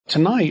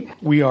Tonight,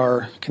 we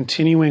are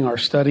continuing our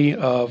study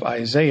of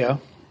Isaiah,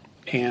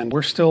 and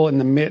we're still in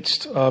the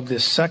midst of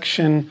this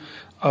section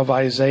of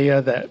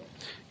Isaiah that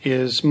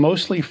is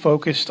mostly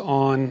focused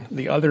on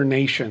the other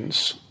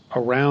nations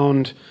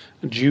around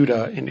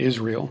Judah and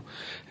Israel.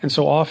 And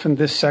so often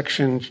this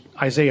section,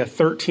 Isaiah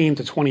 13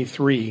 to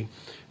 23,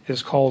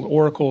 is called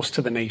Oracles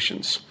to the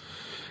Nations.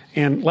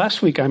 And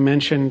last week I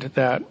mentioned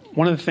that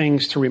one of the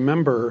things to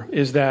remember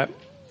is that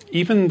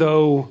even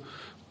though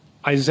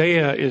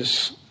Isaiah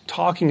is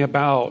talking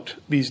about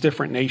these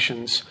different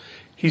nations,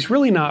 he's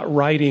really not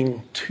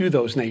writing to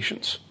those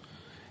nations.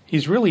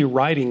 He's really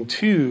writing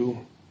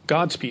to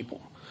God's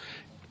people.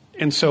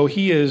 And so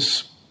he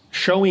is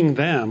showing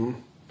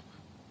them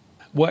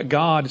what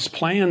God's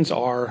plans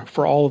are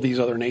for all of these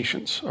other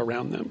nations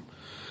around them.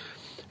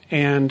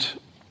 And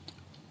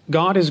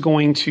God is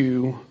going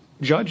to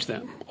judge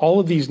them, all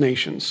of these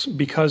nations,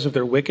 because of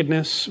their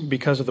wickedness,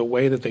 because of the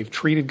way that they've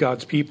treated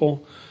God's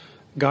people.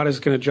 God is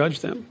going to judge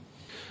them.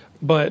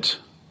 But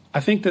I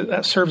think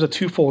that serves a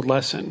twofold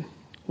lesson.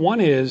 One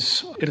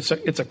is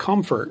it's a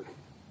comfort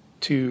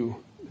to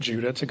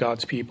Judah, to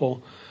God's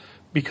people,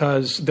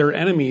 because their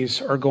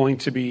enemies are going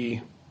to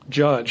be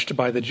judged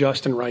by the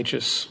just and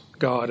righteous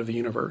God of the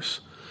universe.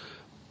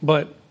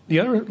 But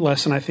the other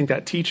lesson I think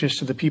that teaches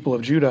to the people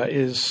of Judah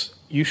is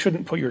you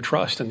shouldn't put your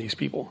trust in these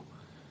people.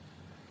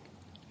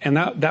 And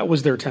that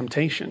was their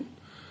temptation,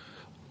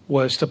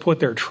 was to put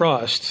their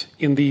trust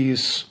in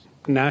these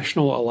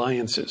national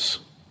alliances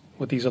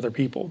with these other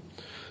people.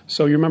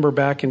 So you remember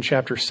back in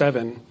chapter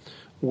 7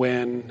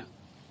 when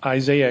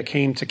Isaiah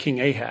came to King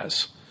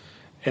Ahaz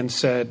and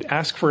said,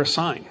 ask for a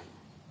sign,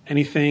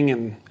 anything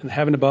in the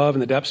heaven above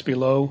and the depths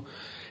below.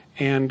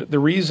 And the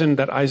reason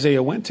that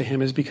Isaiah went to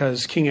him is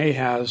because King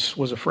Ahaz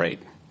was afraid.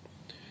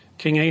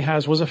 King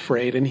Ahaz was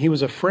afraid, and he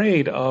was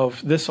afraid of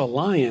this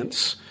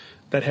alliance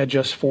that had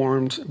just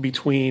formed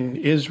between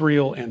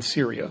Israel and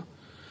Syria.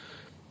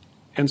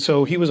 And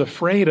so he was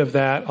afraid of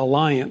that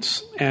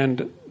alliance,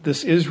 and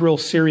this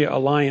Israel-Syria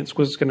alliance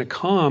was going to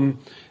come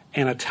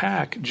and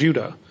attack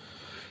Judah.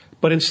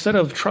 But instead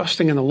of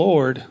trusting in the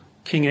Lord,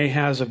 King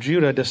Ahaz of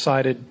Judah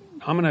decided,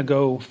 I'm going to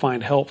go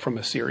find help from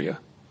Assyria.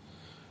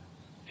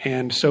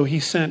 And so he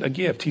sent a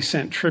gift. He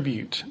sent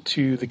tribute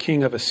to the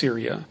king of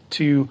Assyria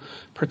to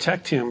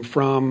protect him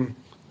from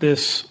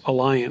this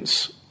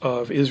alliance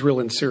of Israel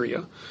and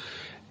Syria.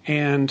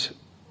 And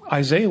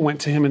Isaiah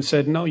went to him and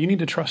said, no, you need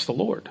to trust the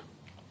Lord.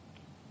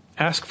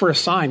 Ask for a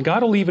sign.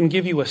 God will even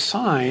give you a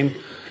sign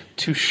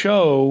to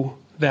show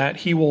that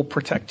he will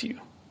protect you,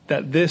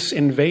 that this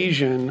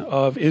invasion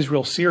of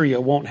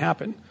Israel-Syria won't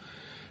happen.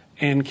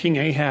 And King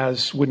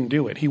Ahaz wouldn't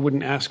do it. He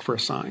wouldn't ask for a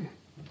sign.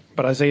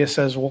 But Isaiah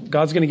says, well,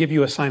 God's going to give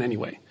you a sign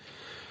anyway.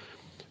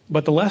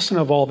 But the lesson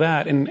of all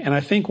that, and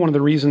I think one of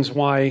the reasons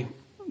why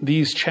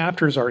these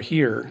chapters are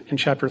here in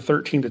chapter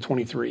 13 to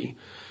 23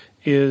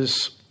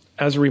 is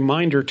as a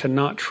reminder to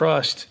not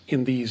trust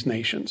in these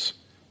nations,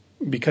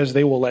 because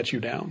they will let you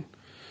down.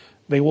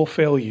 They will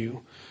fail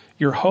you.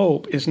 Your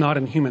hope is not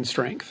in human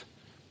strength.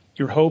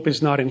 Your hope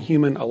is not in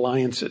human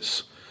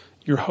alliances.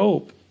 Your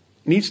hope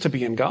needs to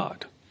be in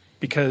God,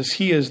 because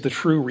he is the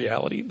true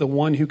reality, the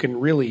one who can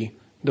really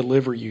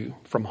deliver you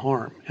from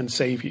harm and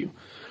save you.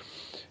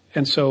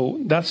 And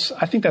so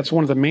I think that's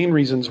one of the main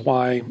reasons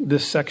why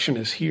this section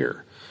is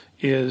here,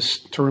 is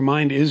to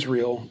remind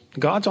Israel,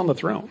 God's on the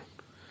throne.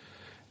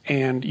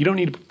 And you don't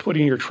need to be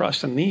putting your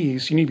trust in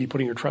these, you need to be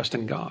putting your trust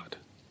in God,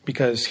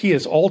 because he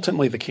is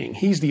ultimately the king.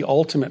 He's the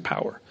ultimate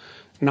power,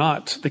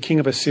 not the king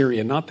of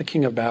Assyria, not the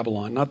king of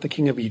Babylon, not the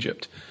king of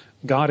Egypt.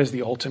 God is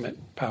the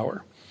ultimate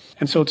power.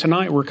 And so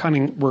tonight we're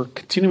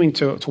continuing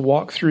to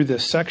walk through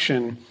this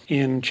section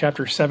in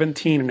chapter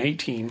 17 and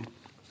 18.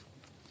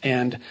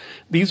 And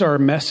these are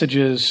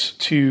messages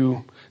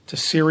to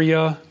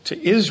Syria, to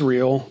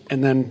Israel,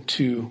 and then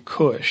to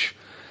Cush.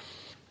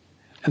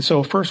 And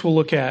so first we'll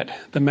look at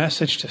the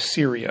message to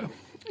Syria.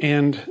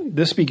 And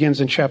this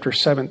begins in chapter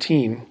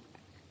 17,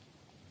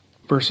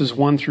 verses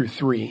 1 through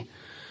 3.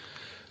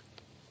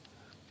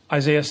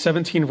 Isaiah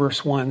 17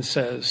 verse 1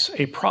 says,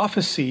 a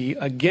prophecy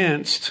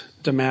against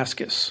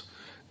Damascus.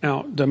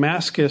 Now,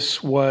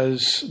 Damascus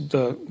was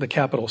the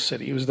capital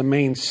city. It was the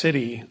main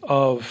city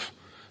of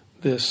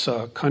this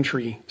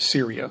country,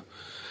 Syria.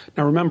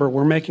 Now, remember,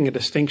 we're making a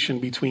distinction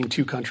between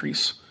two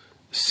countries,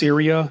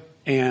 Syria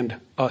and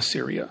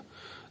Assyria.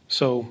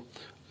 So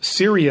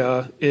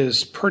Syria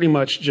is pretty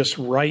much just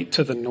right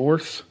to the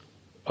north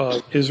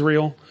of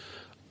Israel.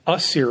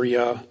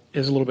 Assyria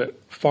is a little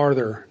bit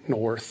farther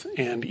north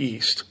and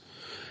east.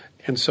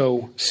 And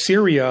so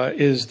Syria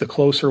is the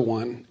closer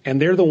one, and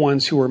they're the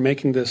ones who are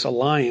making this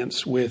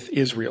alliance with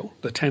Israel,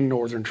 the 10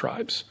 northern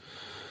tribes.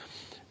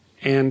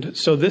 And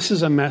so this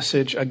is a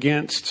message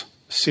against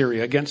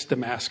Syria, against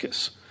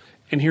Damascus.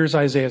 And here's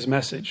Isaiah's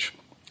message.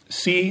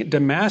 See,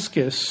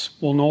 Damascus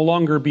will no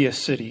longer be a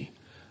city,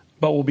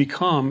 but will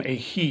become a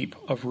heap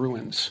of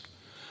ruins.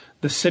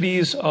 The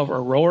cities of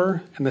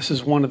Aroer, and this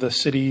is one of the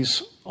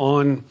cities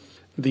on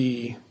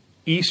the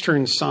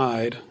eastern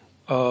side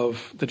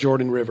of the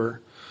Jordan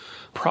River,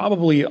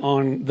 probably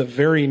on the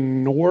very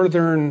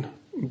northern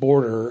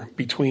border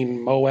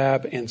between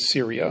Moab and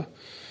Syria.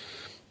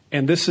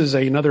 And this is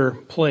another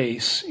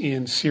place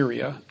in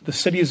Syria. The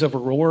cities of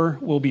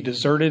Aroer will be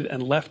deserted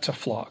and left to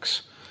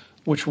flocks,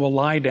 which will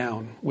lie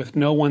down with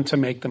no one to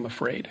make them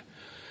afraid.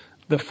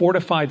 The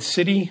fortified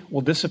city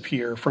will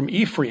disappear from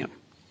Ephraim.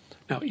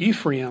 Now,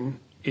 Ephraim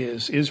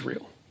is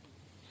Israel.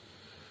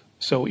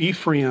 So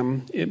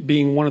Ephraim, it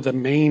being one of the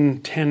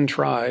main 10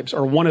 tribes,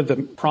 or one of the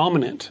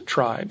prominent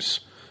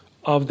tribes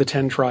of the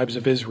 10 tribes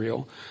of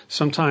Israel.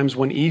 Sometimes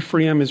when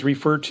Ephraim is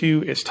referred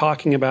to, it's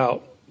talking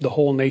about the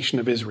whole nation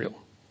of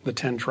Israel, the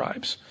 10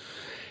 tribes.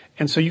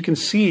 And so you can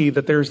see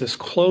that there's this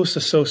close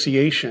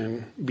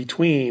association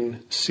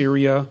between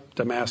Syria,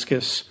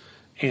 Damascus,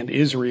 and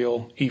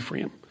Israel,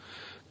 Ephraim.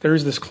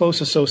 There's this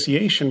close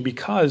association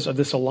because of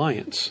this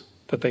alliance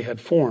that they had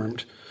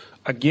formed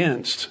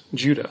against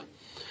Judah.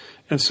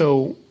 And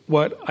so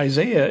what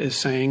Isaiah is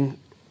saying,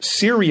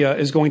 Syria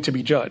is going to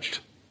be judged,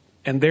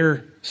 and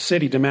their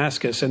city,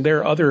 Damascus, and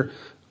their other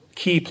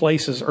key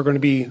places are going to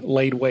be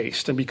laid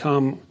waste and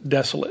become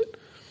desolate.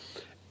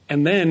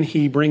 And then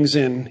he brings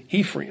in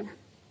Ephraim,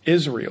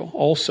 Israel,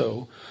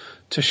 also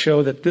to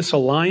show that this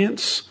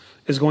alliance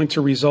is going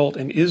to result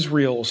in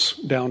Israel's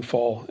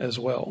downfall as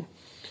well.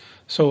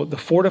 So the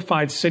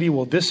fortified city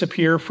will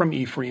disappear from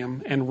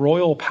Ephraim and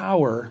royal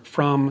power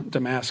from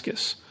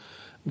Damascus.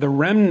 The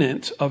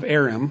remnant of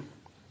Aram,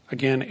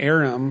 again,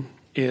 Aram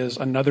is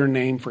another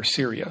name for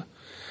Syria.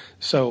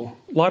 So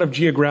a lot of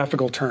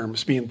geographical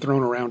terms being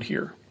thrown around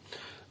here.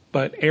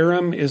 But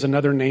Aram is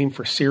another name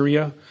for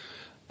Syria.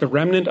 The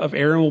remnant of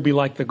Aram will be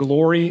like the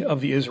glory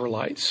of the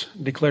Israelites,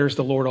 declares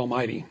the Lord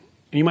Almighty.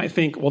 And you might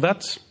think, well,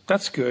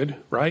 that's good,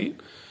 right?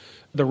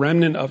 The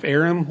remnant of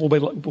Aram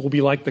will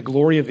be like the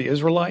glory of the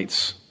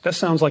Israelites. That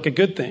sounds like a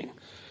good thing.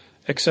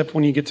 Except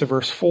when you get to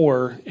verse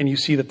 4 and you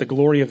see that the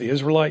glory of the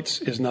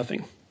Israelites is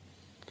nothing,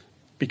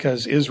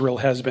 because Israel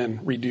has been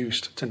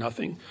reduced to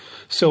nothing.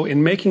 So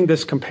in making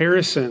this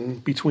comparison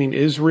between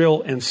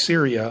Israel and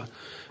Syria,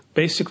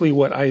 basically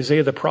what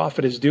Isaiah the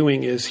prophet is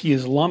doing is he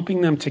is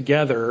lumping them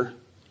together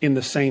in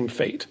the same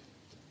fate,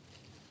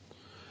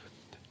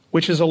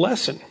 which is a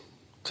lesson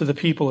to the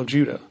people of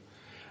Judah,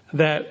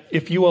 that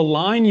if you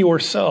align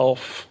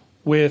yourself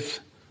with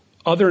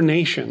other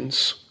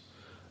nations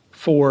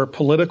for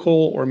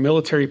political or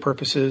military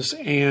purposes,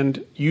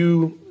 and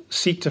you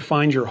seek to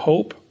find your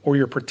hope or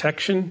your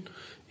protection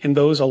in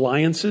those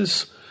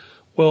alliances,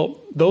 well,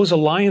 those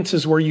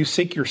alliances where you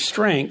seek your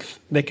strength,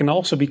 they can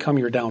also become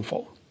your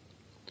downfall.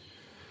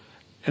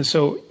 And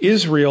so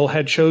Israel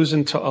had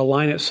chosen to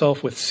align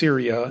itself with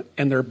Syria,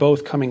 and they're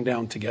both coming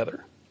down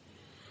together.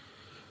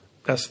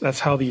 That's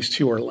how these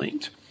two are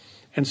linked.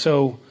 And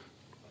so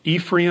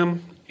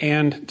Ephraim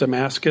and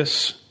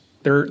Damascus,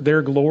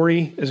 their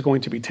glory is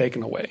going to be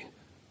taken away,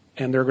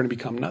 and they're going to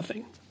become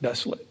nothing,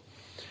 desolate.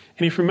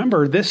 And if you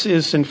remember, this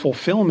is in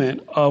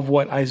fulfillment of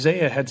what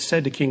Isaiah had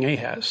said to King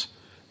Ahaz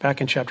back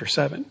in chapter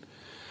 7.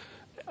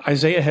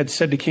 Isaiah had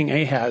said to King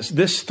Ahaz,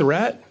 this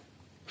threat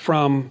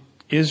from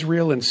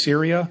Israel and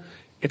Syria,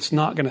 it's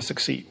not going to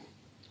succeed.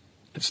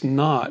 It's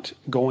not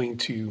going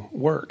to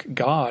work.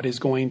 God is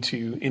going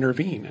to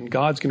intervene, and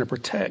God's going to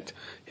protect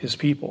his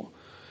people.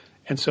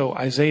 And so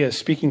Isaiah is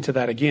speaking to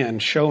that again,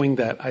 showing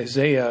that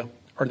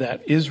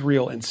that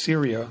Israel and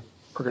Syria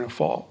are going to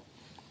fall.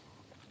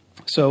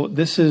 So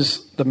this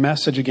is the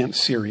message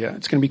against Syria.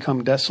 It's going to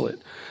become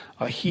desolate,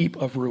 a heap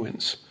of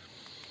ruins.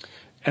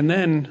 And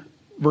then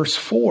verse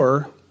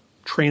 4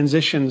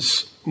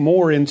 transitions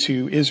more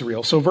into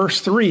Israel. So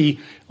verse 3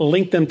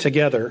 linked them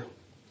together,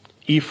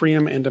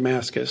 Ephraim and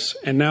Damascus.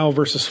 And now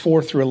verses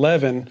 4 through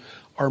 11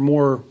 are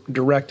more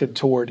directed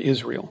toward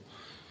Israel.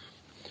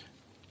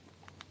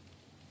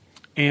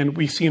 And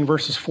we see in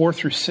verses 4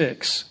 through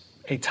 6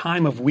 a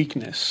time of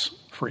weakness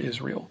for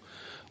Israel,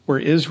 where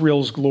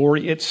Israel's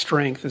glory, its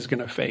strength, is going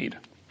to fade.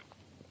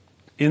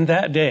 In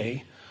that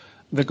day,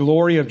 the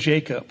glory of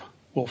Jacob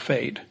will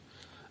fade.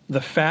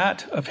 The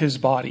fat of his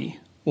body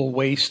will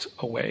waste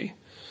away.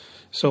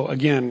 So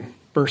again,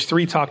 verse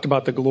 3 talked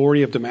about the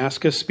glory of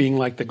Damascus being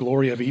like the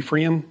glory of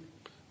Ephraim,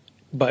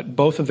 but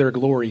both of their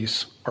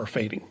glories are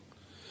fading.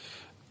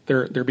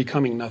 They're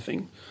becoming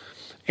nothing.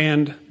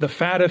 And the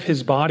fat of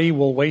his body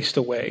will waste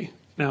away.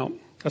 Now,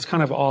 that's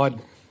kind of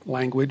odd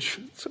language,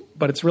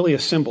 but it's really a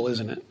symbol,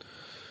 isn't it?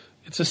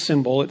 It's a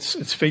symbol.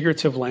 It's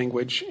figurative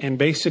language. And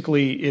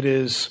basically, it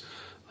is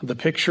the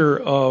picture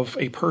of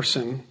a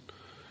person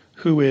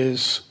who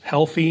is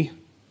healthy,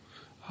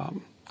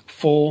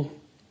 full,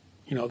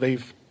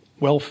 they've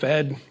well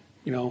fed,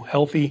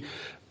 healthy,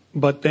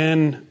 but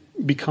then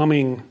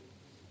becoming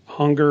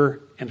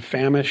hunger and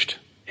famished,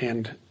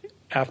 and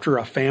after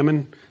a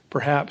famine,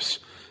 perhaps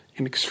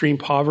in extreme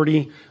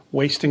poverty,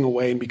 wasting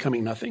away and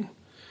becoming nothing.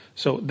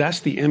 So that's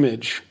the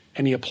image,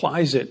 and he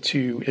applies it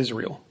to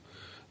Israel.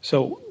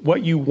 So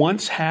what you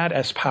once had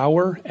as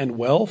power and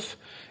wealth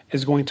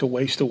is going to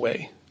waste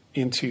away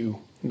into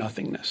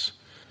nothingness.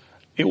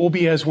 It will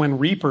be as when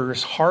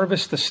reapers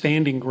harvest the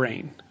standing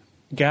grain,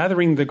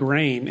 gathering the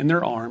grain in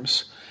their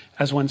arms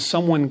as when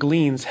someone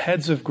gleans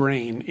heads of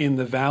grain in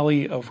the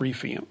Valley of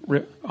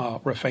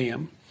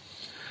Rephaim.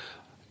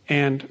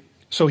 And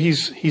so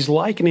he's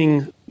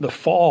likening the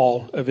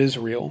fall of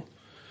Israel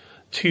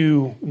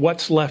to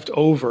what's left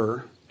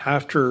over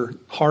after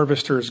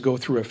harvesters go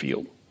through a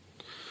field.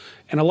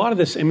 And a lot of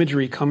this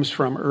imagery comes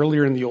from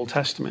earlier in the Old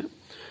Testament,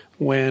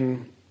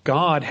 when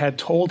God had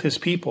told his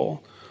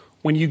people,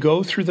 when you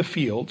go through the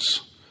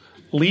fields,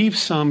 leave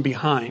some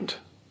behind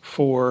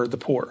for the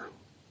poor,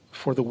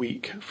 for the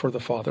weak, for the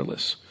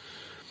fatherless.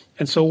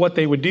 And so what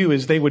they would do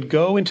is they would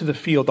go into the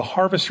field, the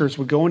harvesters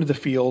would go into the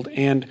field,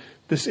 and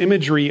this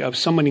imagery of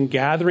someone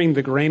gathering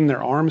the grain in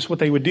their arms, what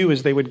they would do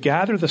is they would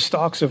gather the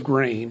stalks of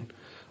grain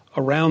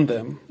around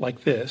them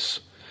like this,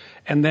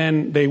 and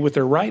then they, with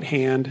their right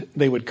hand,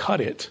 they would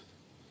cut it.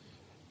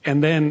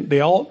 And then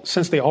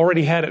since they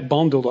already had it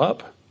bundled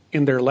up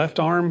in their left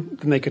arm,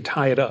 then they could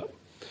tie it up.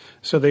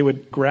 So they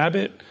would grab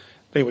it,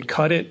 they would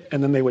cut it,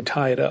 and then they would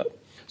tie it up.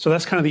 So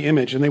that's kind of the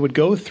image. And they would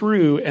go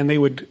through and they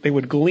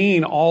would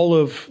glean all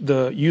of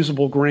the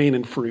usable grain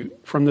and fruit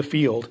from the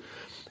field.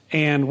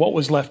 And what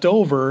was left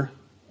over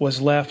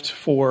was left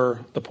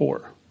for the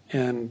poor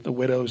and the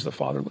widows, the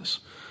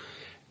fatherless.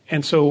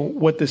 And so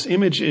what this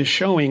image is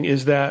showing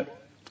is that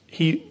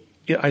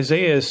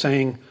Isaiah is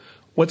saying,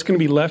 what's going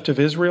to be left of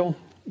Israel,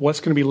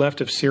 what's going to be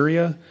left of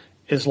Syria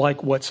is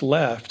like what's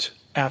left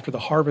after the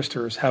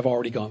harvesters have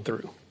already gone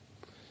through.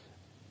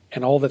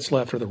 And all that's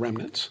left are the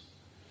remnants.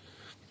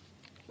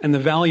 And the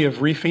Valley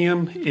of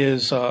Rephaim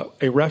is a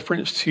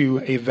reference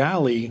to a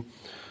valley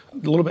a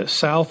little bit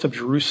south of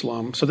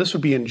Jerusalem. So this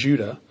would be in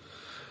Judah,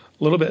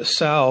 a little bit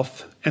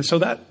south. And so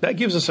that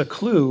gives us a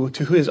clue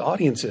to who his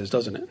audience is,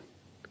 doesn't it?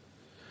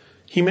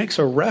 He makes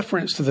a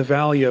reference to the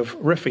Valley of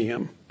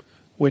Rephaim,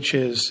 which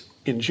is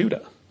in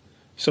Judah.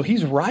 So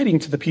he's writing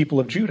to the people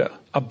of Judah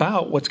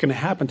about what's going to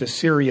happen to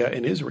Syria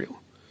and Israel.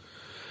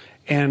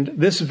 And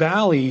this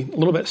valley, a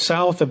little bit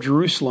south of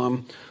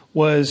Jerusalem,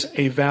 was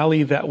a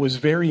valley that was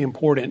very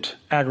important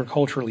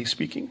agriculturally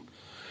speaking.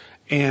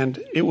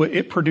 And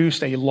it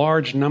produced a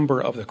large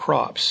number of the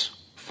crops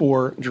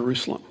for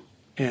Jerusalem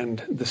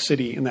and the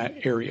city in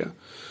that area.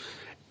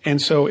 And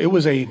so it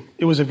was a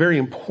very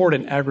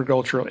important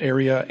agricultural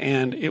area,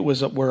 and it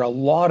was where a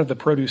lot of the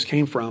produce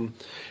came from.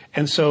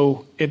 And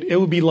so it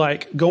would be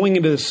like going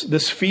into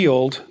this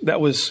field that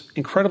was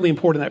incredibly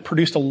important, that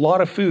produced a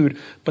lot of food,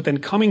 but then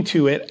coming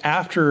to it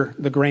after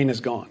the grain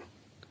is gone,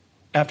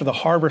 after the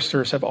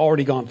harvesters have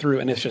already gone through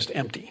and it's just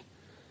empty.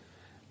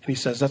 And he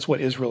says that's what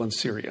Israel and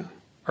Syria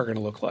are going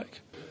to look like.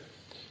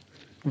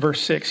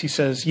 Verse 6, he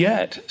says,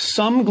 "Yet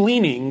some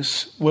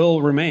gleanings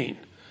will remain,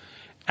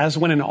 as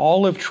when an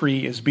olive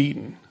tree is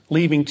beaten,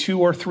 leaving 2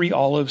 or 3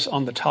 olives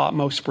on the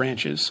topmost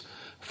branches,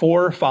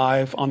 4 or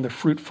 5 on the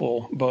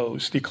fruitful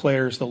boughs,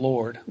 declares the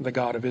Lord, the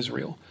God of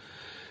Israel."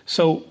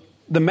 So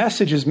the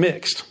message is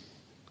mixed.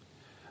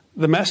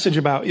 The message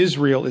about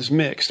Israel is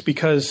mixed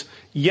because,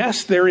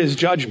 yes, there is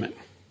judgment.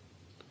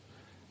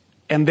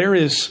 And there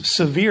is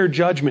severe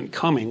judgment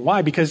coming.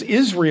 Why? Because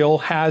Israel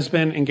has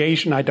been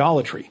engaged in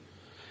idolatry.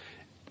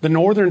 The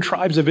northern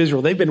tribes of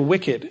Israel, they've been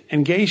wicked,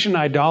 engaged in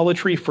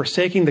idolatry,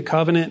 forsaking the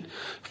covenant,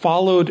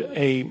 followed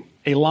a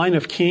line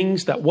of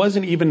kings that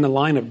wasn't even the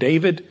line of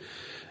David.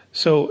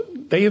 So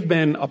they have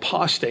been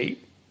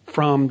apostate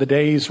from the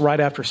days right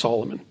after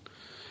Solomon.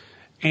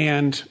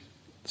 And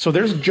so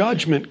there's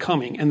judgment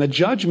coming, and the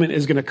judgment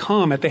is going to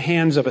come at the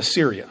hands of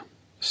Assyria,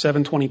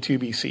 722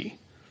 BC.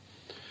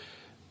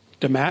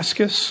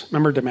 Damascus,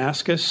 remember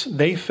Damascus?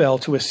 They fell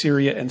to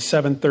Assyria in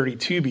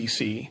 732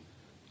 BC.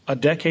 A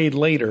decade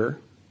later,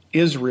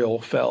 Israel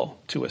fell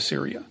to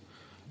Assyria.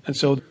 And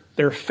so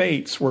their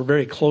fates were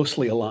very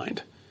closely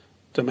aligned,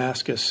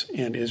 Damascus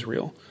and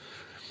Israel.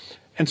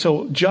 And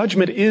so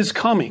judgment is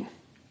coming,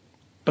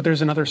 but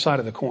there's another side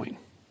of the coin.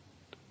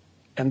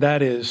 And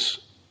that is,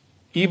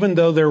 even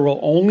though there will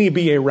only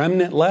be a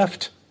remnant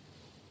left,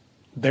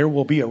 there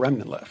will be a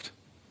remnant left.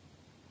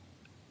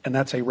 And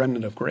that's a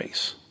remnant of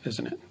grace,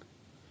 isn't it?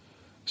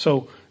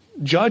 So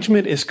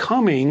judgment is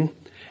coming,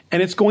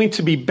 and it's going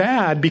to be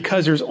bad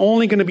because there's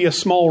only going to be a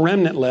small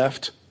remnant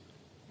left.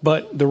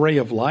 But the ray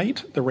of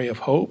light, the ray of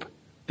hope,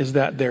 is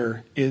that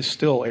there is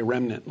still a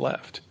remnant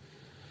left.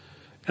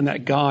 And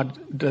that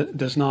God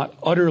does not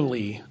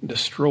utterly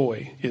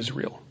destroy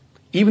Israel.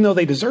 Even though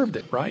they deserved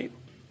it, right?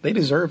 They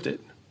deserved it.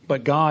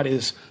 But God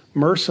is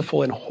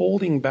merciful in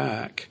holding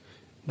back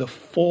the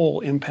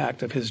full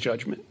impact of his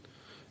judgment.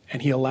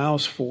 And he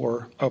allows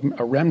for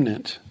a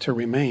remnant to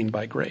remain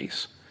by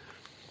grace.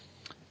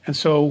 And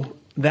so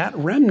that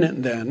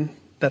remnant then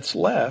that's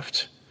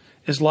left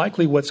is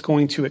likely what's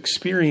going to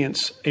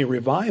experience a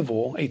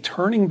revival, a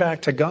turning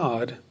back to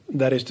God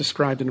that is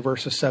described in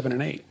verses 7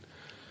 and 8.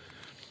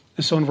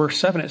 And so in verse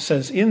 7 it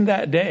says, "In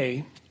that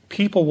day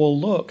people will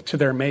look to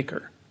their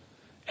Maker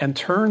and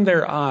turn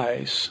their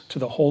eyes to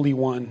the Holy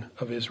One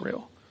of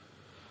Israel."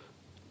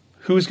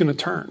 Who's going to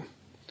turn?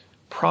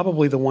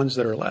 Probably the ones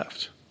that are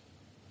left.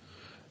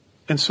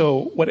 And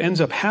so what ends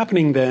up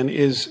happening then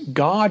is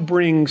God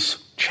brings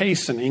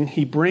chastening.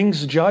 He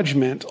brings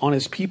judgment on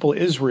his people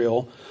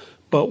Israel,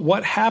 But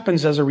what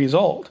happens as a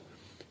result?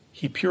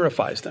 He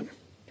purifies them.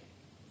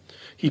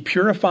 He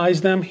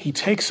purifies them. He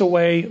takes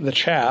away the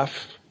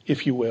chaff,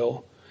 if you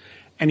will,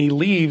 and he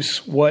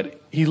leaves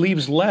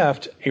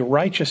left a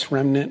righteous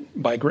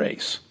remnant by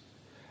grace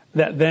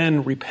that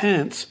then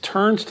repents,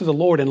 turns to the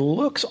Lord and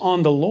looks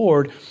on the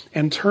Lord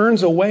and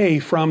turns away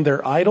from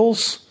their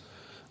idols,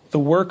 the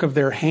work of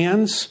their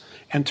hands,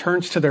 and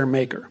turns to their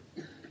maker.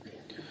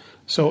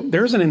 So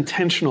there's an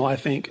intentional, I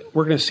think,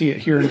 we're going to see it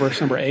here in verse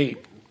number 8.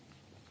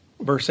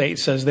 Verse 8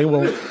 says, they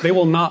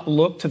will not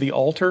look to the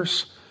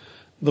altars,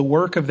 the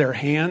work of their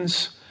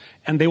hands,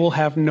 and they will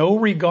have no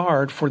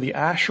regard for the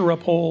Asherah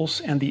poles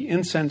and the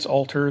incense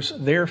altars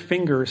their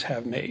fingers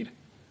have made.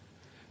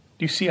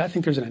 Do you see? I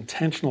think there's an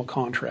intentional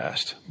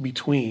contrast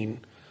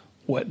between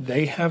what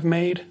they have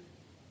made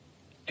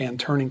and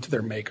turning to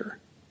their maker.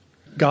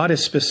 God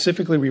is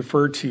specifically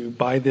referred to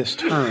by this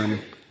term,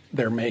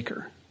 their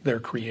maker, their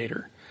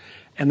creator.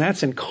 And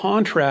that's in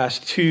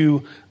contrast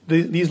to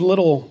these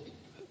little,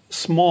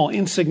 small,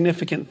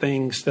 insignificant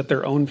things that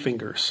their own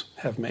fingers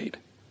have made.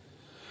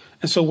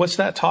 And so what's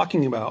that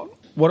talking about?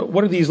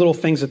 What are these little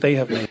things that they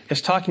have made?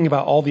 It's talking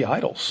about all the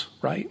idols,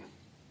 right?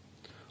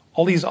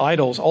 All these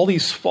idols, all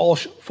these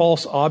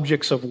false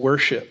objects of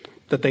worship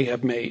that they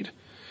have made.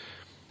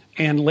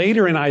 And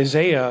later in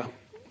Isaiah,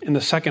 in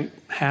the second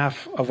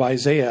half of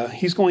Isaiah,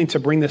 he's going to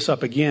bring this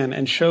up again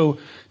and show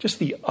just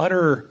the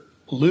utter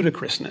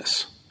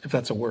ludicrousness, if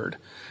that's a word,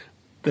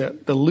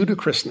 the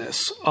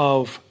ludicrousness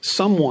of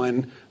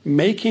someone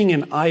making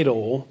an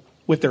idol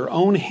with their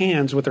own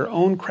hands, with their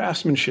own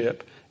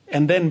craftsmanship,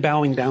 and then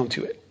bowing down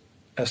to it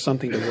as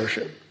something to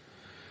worship.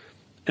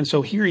 And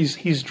so here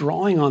he's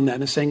drawing on that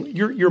and saying,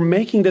 you're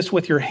making this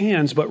with your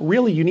hands, but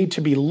really you need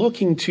to be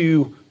looking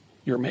to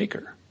your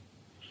maker.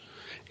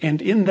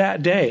 And in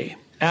that day,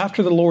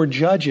 after the Lord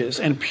judges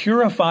and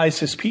purifies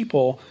his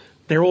people,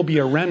 there will be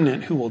a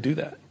remnant who will do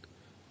that.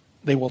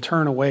 They will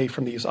turn away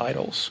from these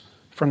idols,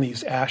 from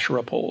these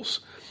Asherah poles.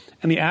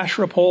 And the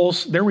Asherah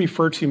poles, they're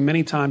referred to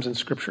many times in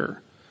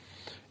Scripture.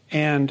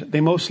 And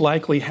they most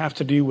likely have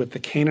to do with the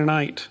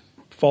Canaanite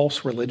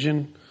false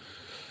religion.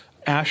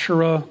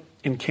 Asherah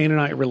in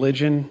Canaanite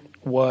religion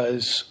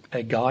was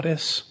a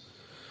goddess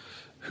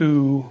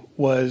who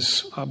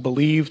was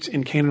believed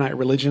in Canaanite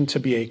religion to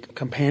be a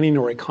companion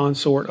or a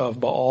consort of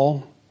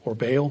Baal or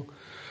Baal.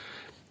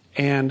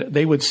 And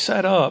they would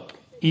set up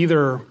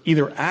either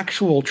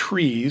actual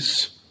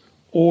trees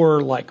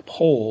or like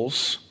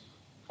poles,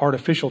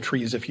 artificial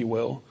trees, if you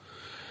will.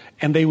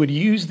 And they would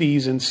use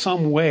these in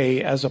some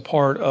way as a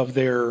part of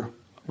their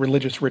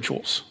religious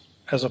rituals,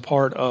 as a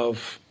part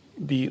of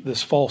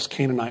this false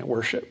Canaanite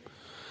worship.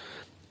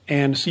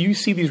 And so you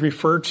see these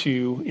referred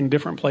to in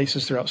different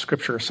places throughout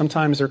Scripture.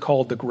 Sometimes they're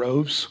called the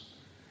groves,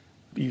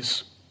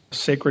 these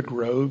sacred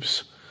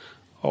groves,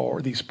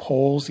 or these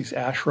poles, these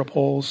Asherah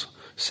poles,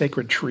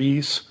 sacred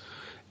trees.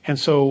 And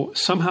so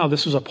somehow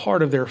this was a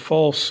part of their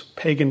false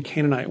pagan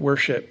Canaanite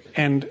worship.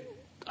 And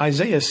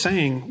Isaiah is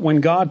saying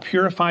when God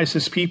purifies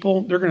his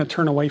people, they're going to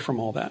turn away from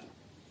all that.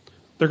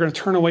 They're going to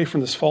turn away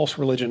from this false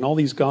religion, all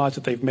these gods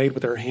that they've made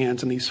with their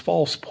hands and these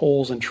false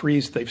poles and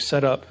trees that they've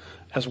set up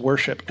as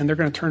worship. And they're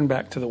going to turn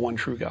back to the one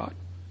true God,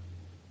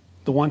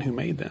 the one who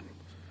made them.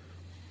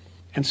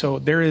 And so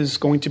there is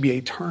going to be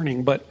a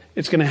turning, but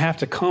it's going to have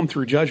to come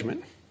through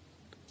judgment.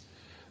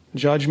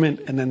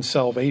 Judgment and then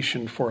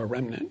salvation for a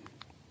remnant.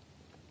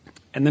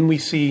 And then we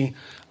see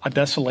a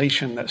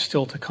desolation that's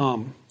still to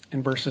come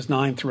in verses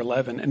 9 through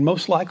 11. And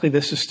most likely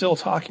this is still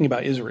talking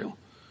about Israel.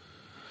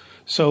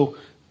 So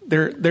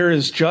there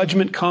is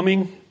judgment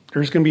coming.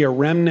 There's going to be a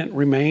remnant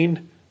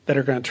remain that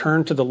are going to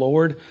turn to the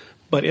Lord.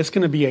 But it's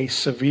going to be a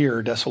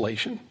severe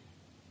desolation.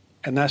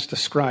 And that's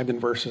described in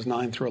verses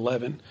 9 through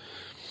 11.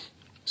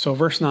 So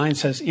verse 9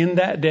 says, in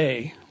that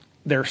day,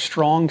 their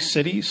strong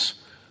cities,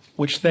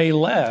 which they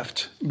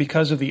left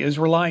because of the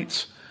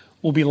Israelites,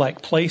 will be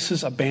like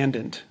places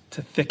abandoned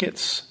to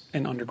thickets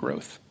and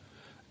undergrowth,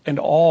 and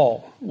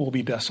all will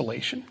be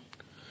desolation.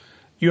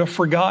 You have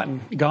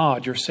forgotten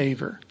God, your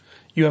Savior.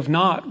 You have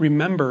not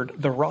remembered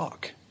the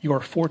rock, your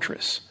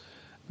fortress.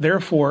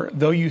 Therefore,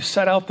 though you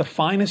set out the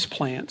finest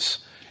plants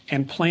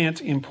and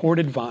plant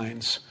imported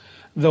vines,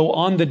 though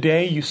on the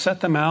day you set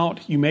them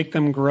out, you make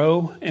them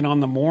grow, and on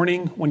the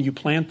morning when you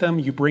plant them,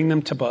 you bring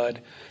them to bud,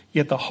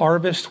 yet the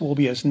harvest will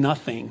be as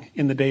nothing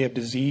in the day of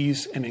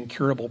disease and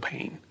incurable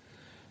pain.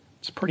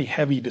 It's a pretty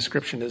heavy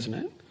description, isn't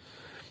it?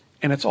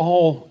 And it's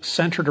all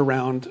centered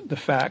around the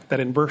fact that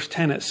in verse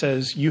 10 it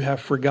says, you have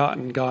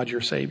forgotten God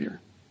your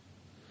Savior.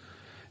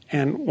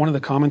 And one of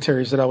the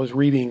commentaries that I was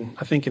reading,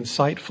 I think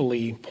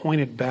insightfully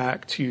pointed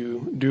back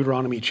to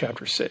Deuteronomy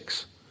chapter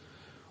 6,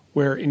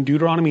 where in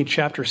Deuteronomy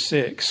chapter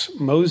 6,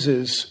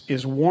 Moses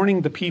is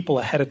warning the people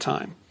ahead of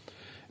time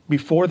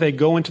before they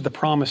go into the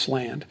promised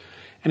land.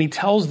 And he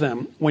tells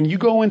them, when you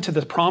go into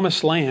the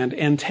promised land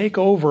and take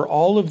over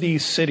all of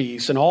these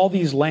cities and all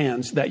these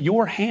lands that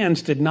your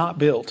hands did not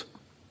build,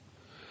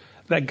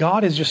 that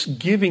God is just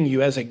giving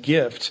you as a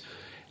gift,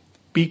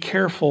 be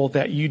careful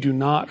that you do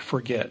not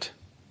forget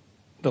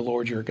the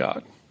Lord your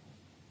God.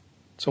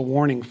 It's a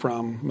warning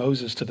from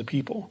Moses to the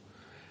people.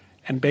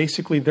 And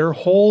basically their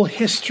whole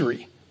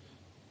history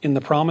in the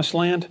promised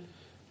land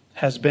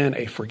has been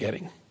a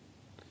forgetting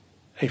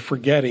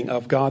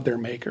of God, their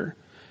maker.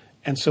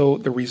 And so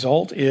the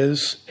result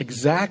is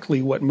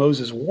exactly what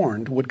Moses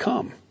warned would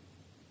come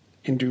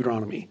in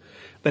Deuteronomy.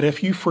 That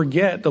if you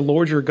forget the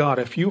Lord your God,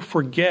 if you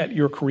forget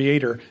your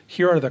creator,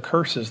 here are the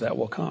curses that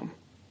will come.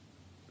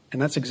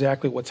 And that's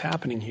exactly what's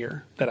happening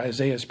here that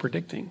Isaiah is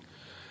predicting.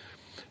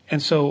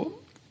 And so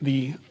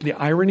the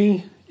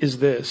irony is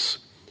this,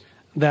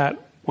 that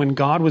when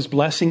God was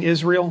blessing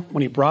Israel,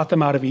 when he brought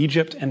them out of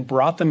Egypt and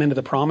brought them into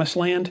the promised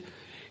land,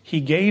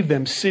 he gave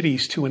them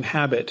cities to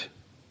inhabit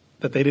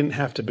that they didn't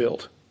have to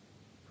build.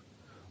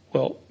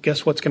 Well,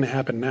 guess what's going to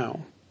happen now?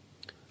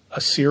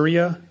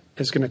 Assyria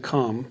is going to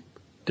come,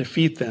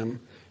 defeat them,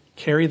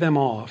 carry them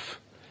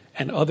off,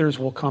 and others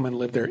will come and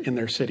live there in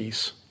their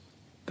cities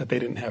that they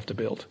didn't have to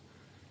build.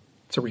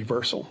 It's a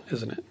reversal,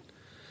 isn't it?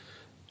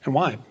 And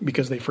why?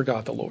 Because they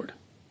forgot the Lord.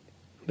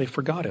 They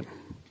forgot him.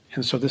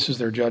 And so this is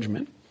their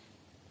judgment.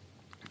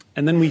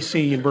 And then we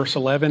see in verse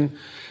 11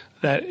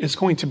 that it's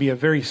going to be a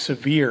very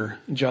severe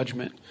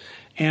judgment.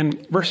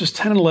 And verses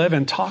 10 and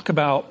 11 talk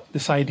about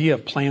this idea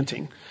of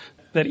planting.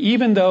 That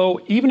even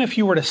if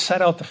you were to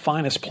set out the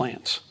finest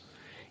plants,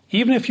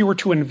 even if you were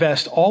to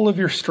invest all of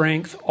your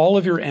strength, all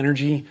of your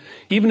energy,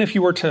 even if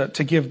you were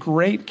to give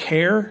great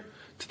care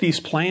to these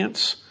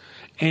plants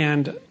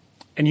and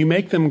you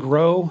make them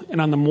grow, and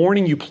on the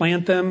morning you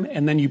plant them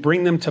and then you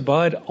bring them to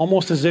bud,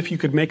 almost as if you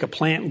could make a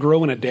plant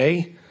grow in a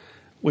day,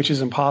 which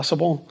is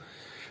impossible.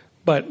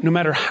 But no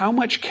matter how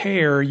much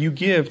care you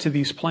give to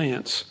these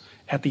plants,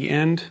 at the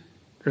end,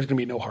 there's going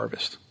to be no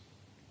harvest.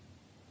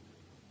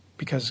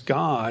 Because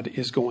God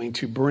is going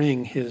to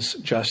bring his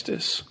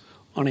justice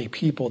on a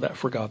people that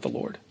forgot the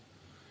Lord.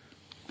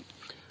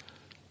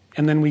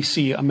 And then we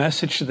see a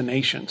message to the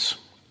nations,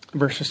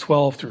 verses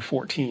 12 through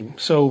 14.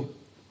 So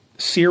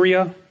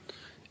Syria,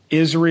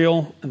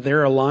 Israel,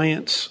 their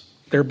alliance,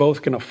 they're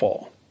both going to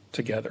fall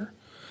together.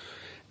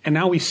 And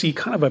now we see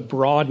kind of a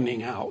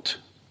broadening out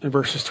in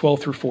verses 12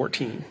 through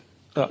 14,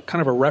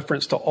 kind of a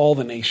reference to all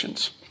the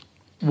nations.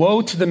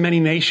 Woe to the many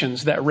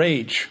nations that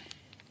rage.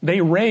 They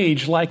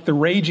rage like the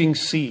raging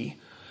sea.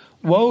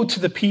 Woe to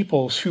the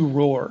peoples who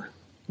roar.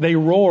 They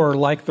roar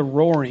like the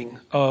roaring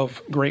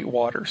of great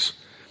waters.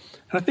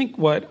 And I think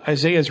what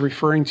Isaiah is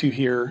referring to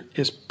here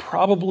is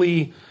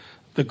probably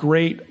the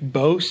great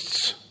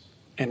boasts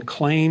and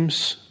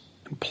claims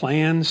and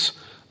plans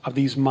of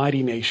these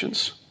mighty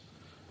nations,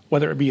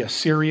 whether it be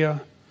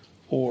Assyria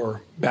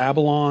or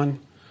Babylon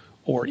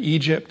or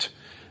Egypt.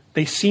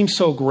 They seem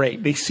so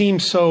great. They seem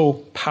so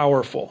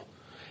powerful.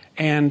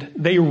 And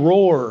they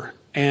roar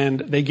and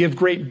they give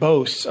great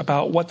boasts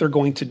about what they're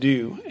going to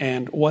do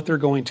and what they're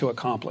going to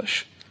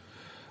accomplish.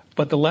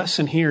 But the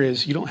lesson here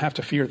is you don't have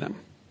to fear them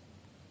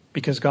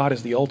because God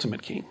is the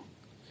ultimate king.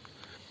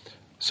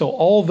 So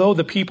although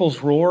the peoples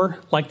roar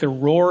like the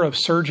roar of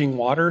surging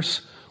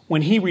waters,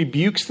 when he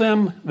rebukes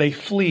them, they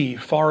flee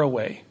far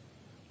away,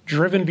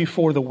 driven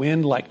before the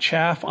wind like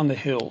chaff on the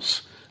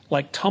hills,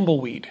 like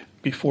tumbleweed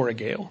before a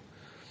gale.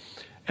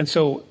 And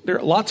so there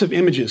are lots of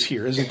images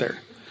here, isn't there?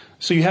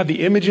 So you have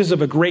the images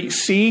of a great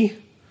sea,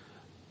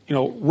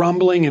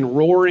 rumbling and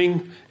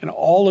roaring and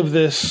all of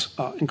this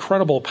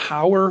incredible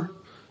power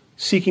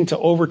seeking to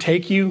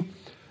overtake you,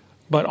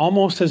 but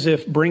almost as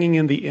if bringing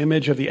in the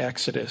image of the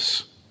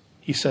Exodus.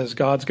 He says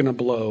God's going to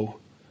blow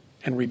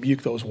and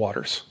rebuke those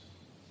waters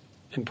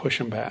and push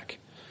them back.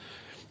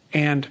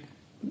 And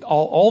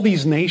all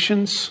these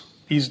nations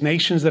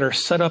that are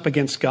set up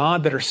against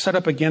God, that are set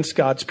up against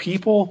God's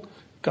people,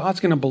 God's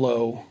going to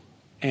blow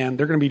and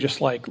they're going to be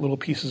just like little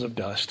pieces of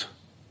dust.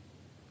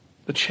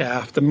 The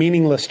chaff, the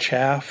meaningless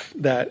chaff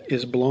that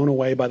is blown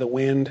away by the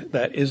wind,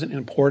 that isn't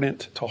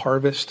important to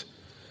harvest.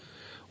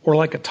 Or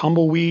like a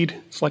tumbleweed,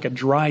 it's like a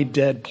dry,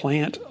 dead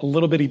plant. A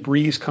little bitty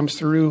breeze comes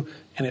through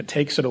and it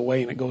takes it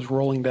away and it goes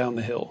rolling down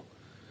the hill.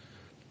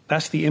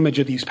 That's the image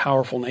of these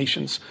powerful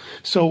nations.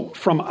 So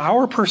from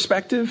our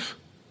perspective,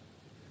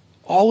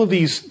 all of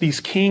these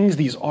kings,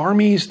 these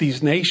armies,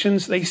 these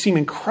nations, they seem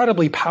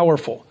incredibly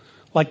powerful,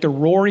 like the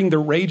roaring, the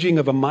raging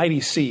of a mighty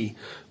sea.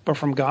 But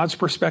from God's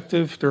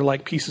perspective, they're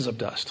like pieces of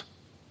dust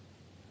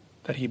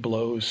that he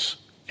blows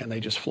and they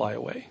just fly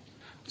away.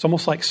 It's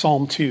almost like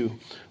Psalm 2,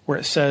 where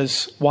it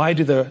says, why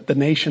do the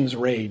nations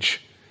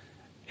rage?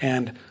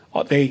 And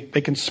they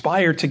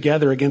conspire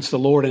together against the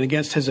Lord and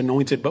against his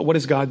anointed. But what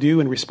does God do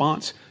in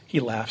response? He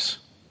laughs.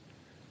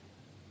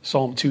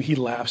 Psalm 2, he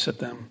laughs at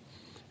them.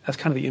 That's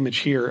kind of the image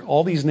here.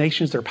 All these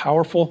nations, they're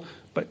powerful,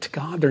 but to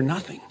God, they're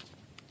nothing.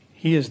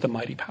 He is the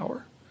mighty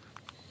power.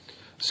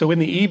 So in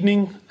the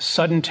evening,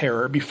 sudden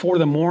terror. Before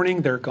the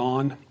morning, they're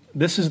gone.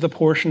 This is the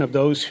portion of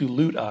those who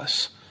loot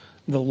us,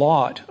 the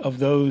lot of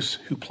those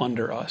who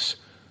plunder us.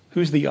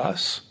 Who's the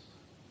us?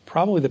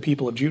 Probably the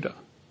people of Judah.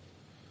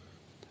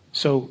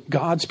 So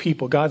God's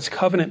people, God's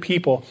covenant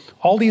people,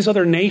 all these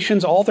other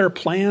nations, all their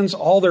plans,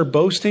 all their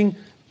boasting,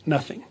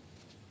 nothing.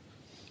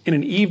 In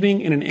an evening,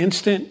 in an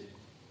instant,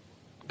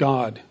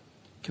 God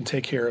can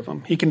take care of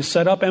them. He can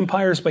set up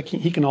empires, but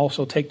he can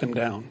also take them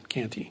down,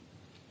 can't he?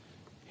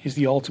 He's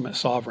the ultimate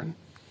sovereign.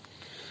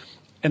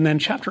 And then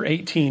chapter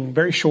 18,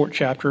 very short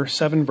chapter,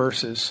 7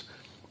 verses,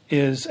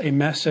 is a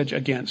message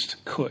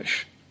against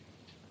Cush.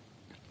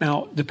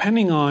 Now,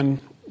 depending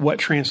on what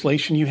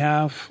translation you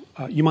have,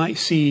 you might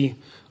see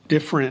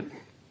different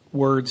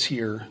words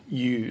here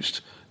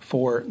used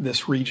for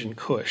this region,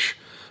 Cush.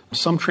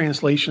 Some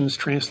translations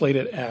translate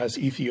it as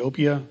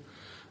Ethiopia.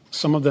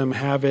 Some of them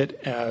have it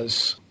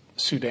as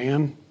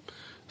Sudan.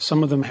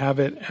 Some of them have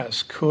it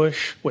as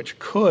Cush, which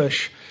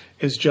Cush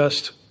is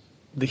just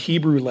the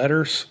Hebrew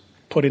letters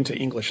put into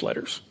English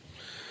letters.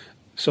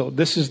 So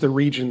this is the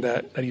region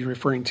that he's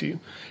referring to.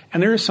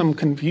 And there is some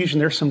confusion,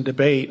 there's some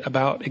debate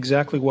about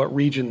exactly what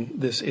region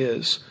this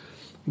is.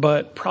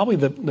 But probably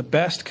the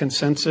best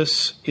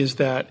consensus is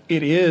that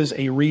it is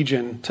a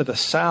region to the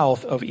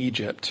south of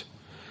Egypt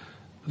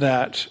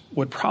that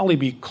would probably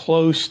be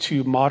close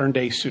to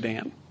modern-day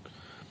Sudan.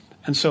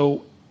 And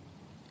so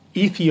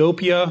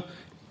Ethiopia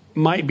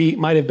might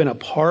have been a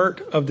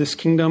part of this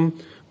kingdom,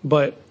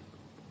 but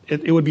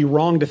it would be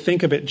wrong to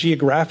think of it,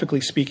 geographically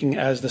speaking,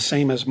 as the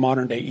same as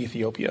modern-day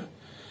Ethiopia.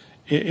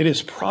 It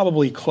is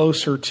probably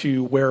closer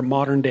to where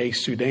modern-day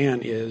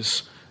Sudan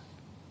is,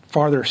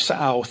 farther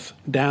south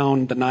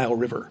down the Nile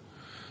River,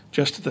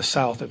 just to the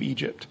south of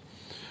Egypt.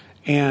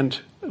 And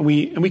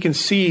we can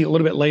see a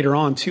little bit later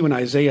on, too, in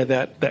Isaiah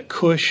that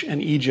Cush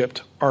and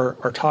Egypt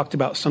are talked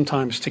about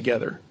sometimes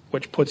together,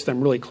 which puts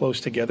them really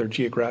close together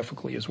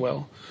geographically as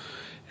well.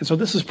 And so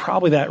this is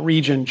probably that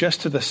region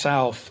just to the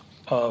south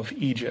of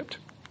Egypt.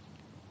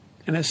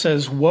 And it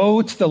says,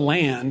 "Woe to the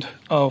land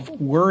of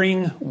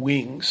whirring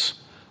wings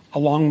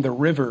along the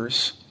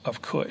rivers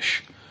of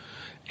Cush."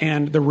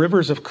 And the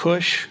rivers of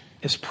Cush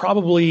is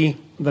probably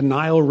the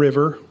Nile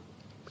River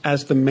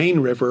as the main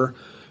river,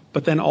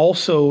 but then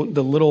also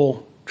the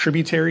little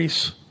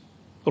tributaries,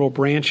 little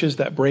branches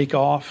that break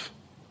off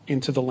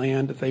into the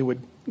land that they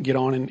would get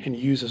on and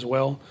use as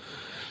well.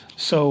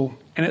 So,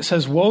 and it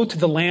says, "Woe to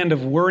the land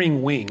of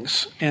whirring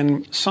wings."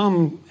 And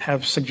some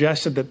have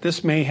suggested that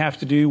this may have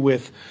to do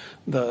with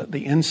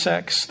the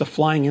insects, the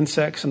flying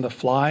insects and the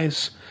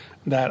flies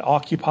that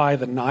occupy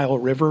the Nile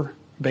River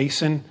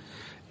basin.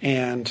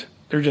 And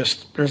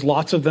there's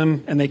lots of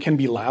them, and they can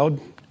be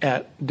loud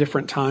at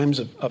different times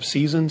of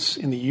seasons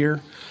in the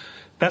year.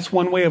 That's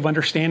one way of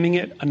understanding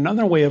it.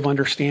 Another way of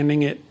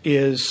understanding it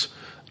is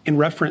in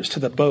reference to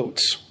the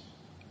boats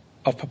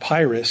of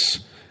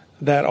papyrus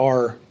that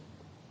are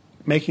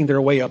making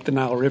their way up the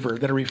Nile River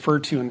that are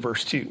referred to in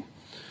verse 2.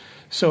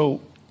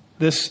 So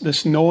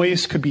this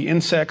noise could be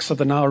insects of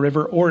the Nile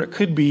River, or it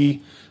could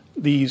be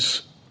the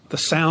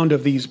sound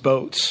of these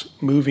boats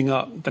moving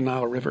up the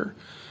Nile River.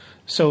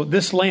 So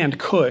this land,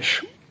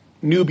 Cush,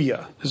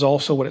 Nubia is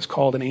also what it's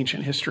called in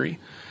ancient history.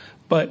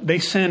 But they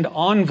send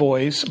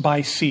envoys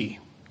by sea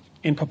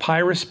in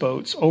papyrus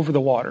boats over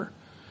the water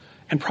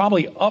and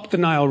probably up the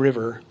Nile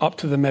River, up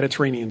to the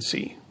Mediterranean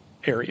Sea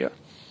area.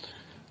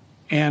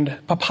 And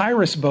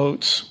papyrus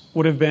boats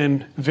would have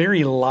been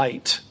very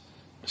light,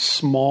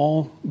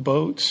 small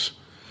boats,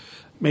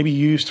 maybe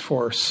used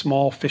for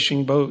small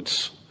fishing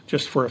boats,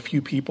 just for a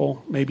few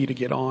people, maybe to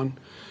get on.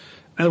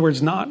 In other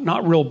words,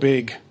 not real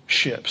big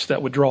ships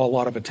that would draw a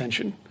lot of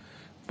attention,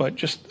 but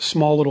just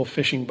small little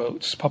fishing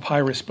boats,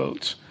 papyrus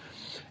boats.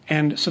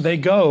 And so they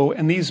go,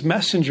 and these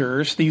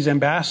messengers, these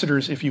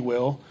ambassadors, if you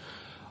will,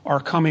 are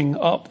coming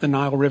up the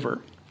Nile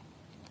River.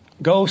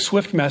 "Go,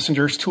 swift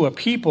messengers, to a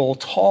people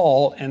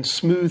tall and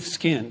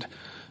smooth-skinned,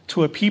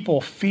 to a people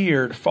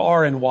feared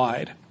far and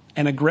wide,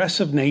 an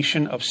aggressive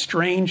nation of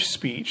strange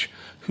speech,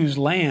 whose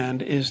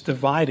land is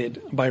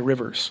divided by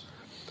rivers."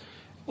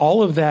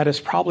 All of that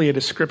is probably a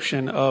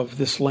description of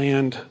this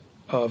land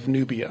of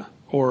Nubia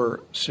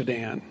or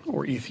Sudan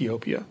or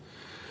Ethiopia.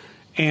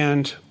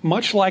 And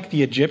much like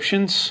the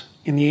Egyptians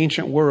in the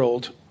ancient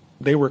world,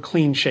 they were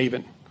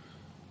clean-shaven,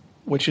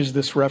 which is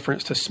this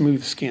reference to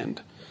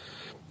smooth-skinned.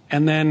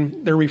 And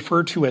then they're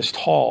referred to as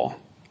tall.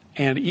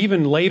 And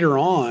even later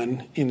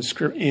on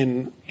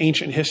in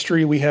ancient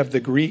history, we have the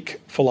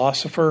Greek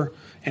philosopher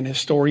and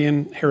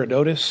historian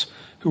Herodotus,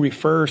 who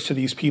refers to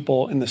these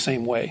people in the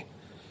same way.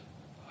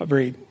 A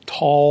very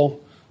tall,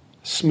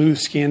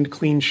 smooth-skinned,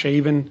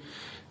 clean-shaven,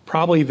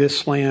 probably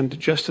this land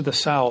just to the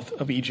south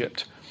of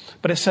Egypt.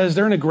 But it says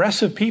they're an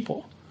aggressive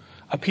people,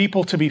 a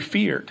people to be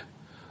feared,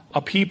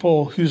 a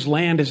people whose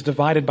land is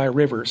divided by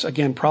rivers.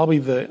 Again, probably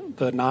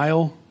the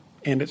Nile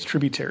and its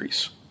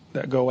tributaries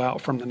that go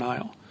out from the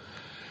Nile.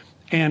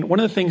 And one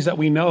of the things that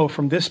we know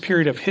from this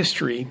period of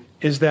history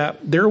is that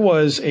there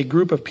was a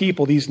group of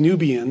people, these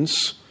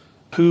Nubians,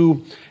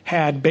 who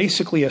had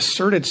basically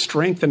asserted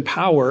strength and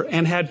power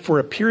and had for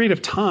a period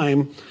of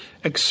time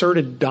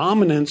exerted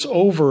dominance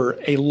over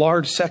a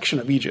large section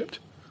of Egypt.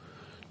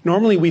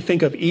 Normally we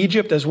think of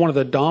Egypt as one of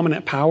the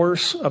dominant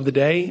powers of the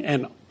day,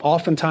 and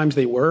oftentimes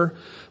they were,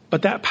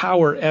 but that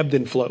power ebbed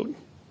and flowed.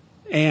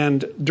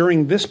 And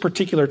during this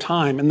particular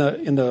time, in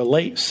the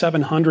late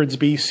 700s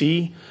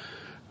BC,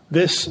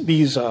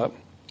 these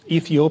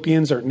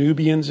Ethiopians or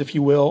Nubians, if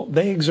you will,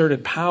 they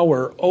exerted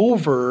power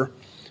over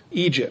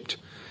Egypt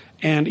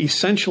and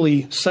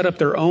essentially set up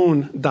their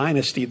own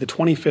dynasty, the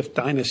 25th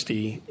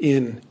dynasty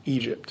in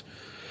Egypt.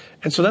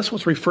 And so that's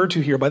what's referred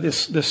to here by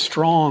this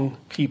strong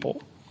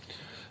people.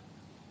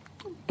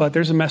 But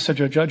there's a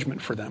message of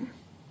judgment for them.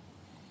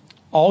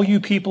 All you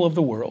people of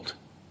the world,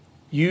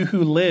 you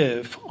who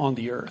live on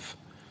the earth,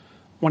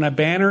 when a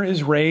banner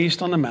is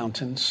raised on the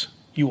mountains,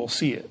 you will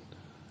see it.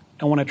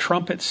 And when a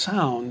trumpet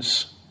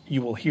sounds,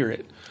 you will hear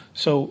it.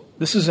 So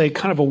this is a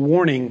kind of a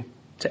warning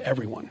to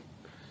everyone.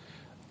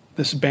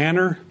 This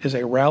banner is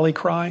a rally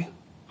cry,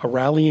 a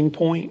rallying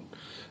point.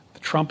 The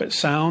trumpet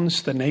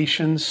sounds, the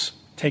nations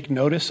take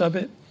notice of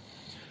it.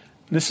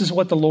 This is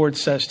what the Lord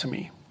says to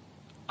me.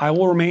 I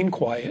will remain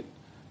quiet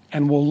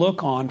and will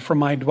look on from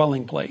my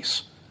dwelling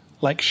place,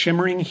 like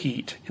shimmering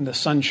heat in the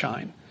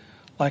sunshine,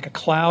 like a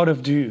cloud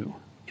of dew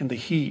in the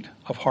heat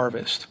of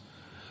harvest.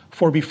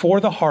 For before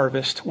the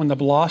harvest, when the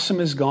blossom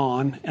is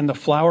gone and the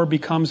flower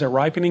becomes a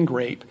ripening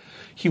grape,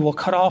 he will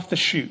cut off the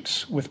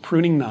shoots with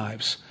pruning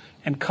knives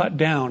and cut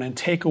down and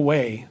take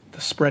away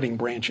the spreading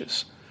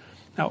branches.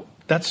 Now,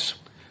 it's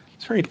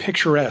very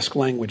picturesque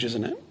language,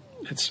 isn't it?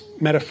 It's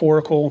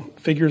metaphorical,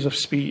 figures of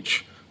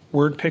speech,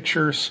 word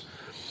pictures.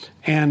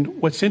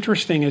 And what's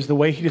interesting is the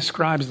way he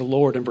describes the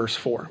Lord in verse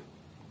 4.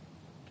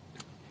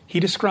 He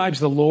describes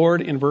the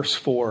Lord in verse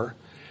 4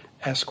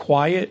 as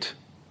quiet,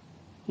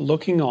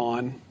 looking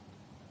on,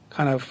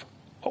 kind of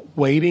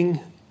waiting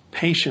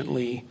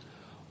patiently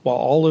while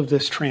all of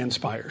this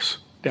transpires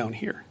down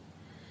here.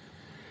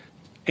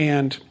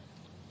 And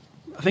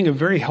I think a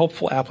very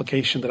helpful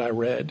application that I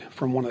read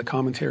from one of the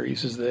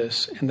commentaries is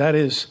this, and that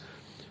is,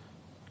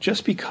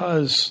 just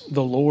because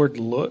the Lord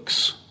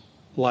looks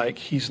like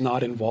he's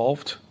not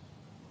involved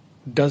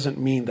doesn't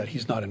mean that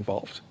he's not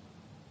involved.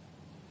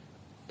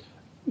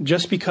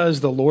 Just because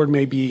the Lord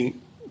may be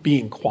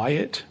being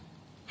quiet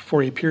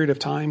for a period of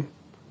time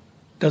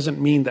doesn't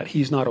mean that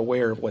he's not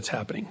aware of what's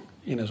happening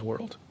in his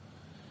world.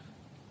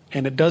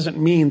 And it doesn't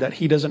mean that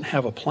he doesn't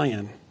have a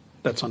plan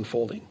that's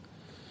unfolding.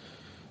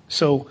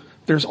 So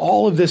there's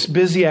all of this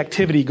busy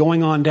activity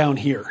going on down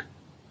here.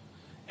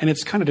 And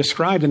it's kind of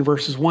described in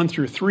verses 1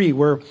 through 3,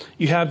 where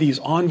you have these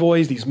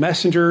envoys, these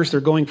messengers,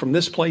 they're going from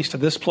this place to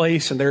this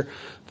place. And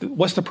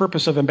what's the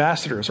purpose of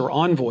ambassadors or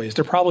envoys?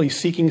 They're probably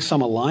seeking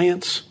some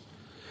alliance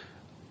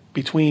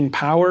between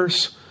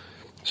powers.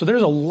 So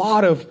there's a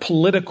lot of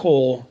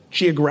political,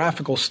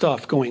 geographical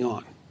stuff going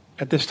on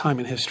at this time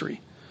in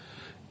history.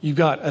 You've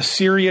got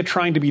Assyria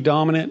trying to be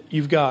dominant.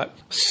 You've got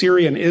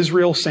Syria and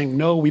Israel saying,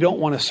 no, we don't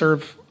want to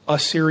serve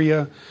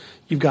Assyria.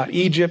 You've got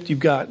Egypt. You've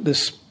got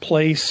this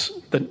place,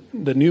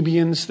 the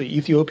Nubians, the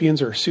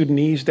Ethiopians or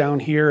Sudanese down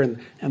here,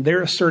 and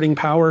they're asserting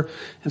power.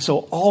 And so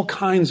all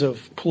kinds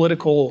of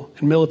political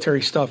and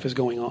military stuff is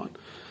going on.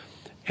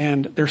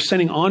 And they're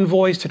sending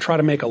envoys to try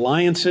to make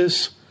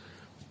alliances.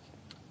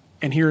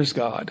 And here's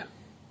God,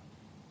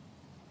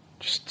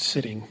 just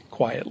sitting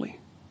quietly,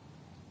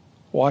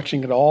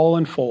 watching it all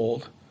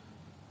unfold.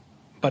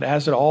 But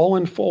as it all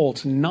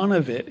unfolds, none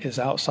of it is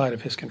outside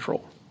of his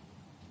control.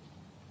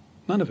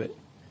 None of it.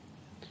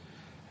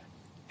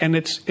 And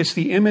it's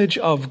the image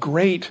of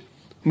great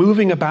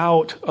moving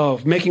about,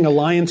 of making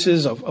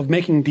alliances, of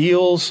making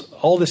deals,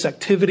 all this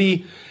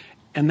activity.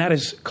 And that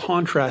is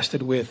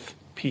contrasted with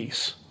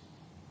peace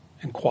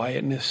and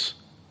quietness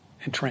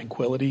and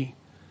tranquility.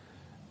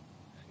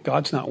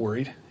 God's not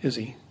worried, is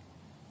he?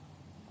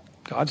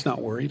 God's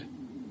not worried.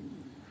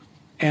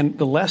 And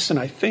the lesson,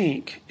 I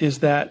think, is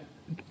that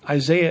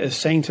Isaiah is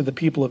saying to the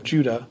people of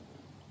Judah,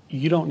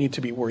 you don't need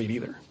to be worried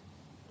either.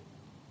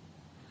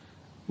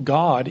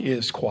 God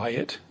is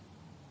quiet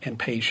and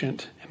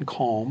patient and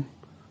calm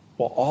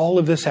while all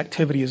of this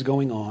activity is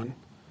going on.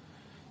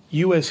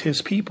 You as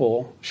his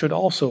people should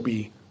also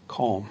be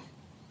calm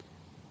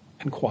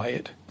and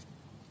quiet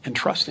and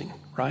trusting,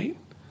 right?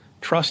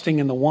 Trusting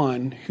in the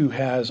one who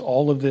has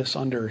all of this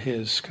under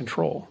his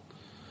control.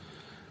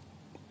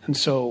 And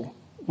so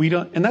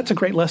and that's a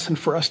great lesson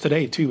for us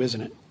today too,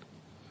 isn't it?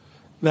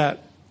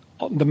 That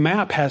the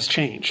map has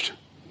changed.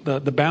 The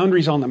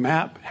boundaries on the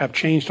map have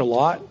changed a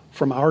lot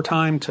from our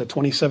time to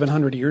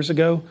 2,700 years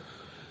ago.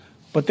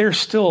 But there's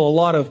still a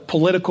lot of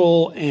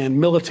political and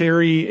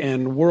military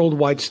and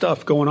worldwide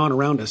stuff going on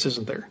around us,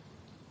 isn't there?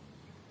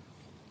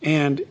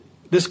 And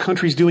this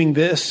country's doing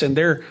this, and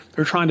they're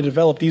trying to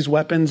develop these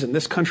weapons, and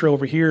this country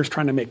over here is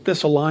trying to make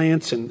this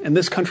alliance, and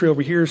this country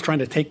over here is trying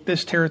to take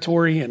this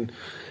territory,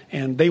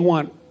 and they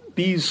want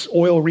these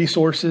oil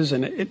resources,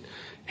 and it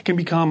can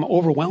become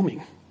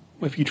overwhelming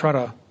if you try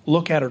to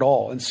look at it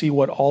all and see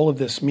what all of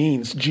this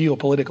means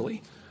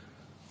geopolitically.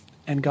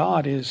 And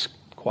God is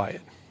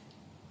quiet.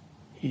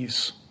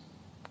 He's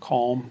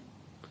calm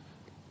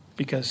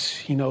because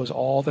he knows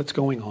all that's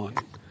going on,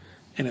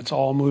 and it's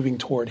all moving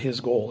toward his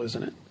goal,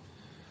 isn't it?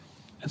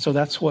 And so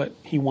that's what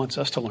he wants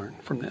us to learn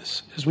from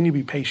this, is we need to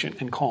be patient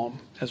and calm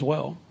as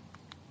well.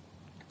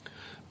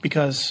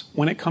 Because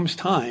when it comes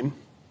time,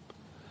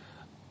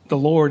 the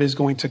Lord is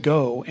going to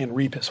go and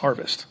reap his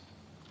harvest.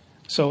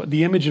 So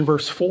the image in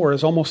verse 4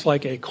 is almost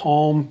like a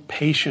calm,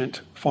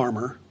 patient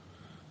farmer,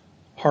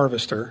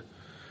 harvester,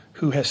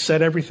 who has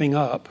set everything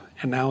up,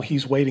 and now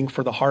he's waiting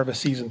for the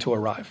harvest season to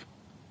arrive.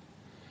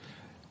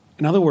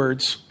 In other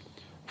words,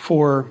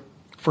 for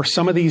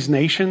some of these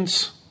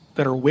nations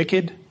that are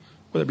wicked,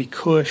 whether it be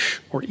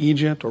Cush or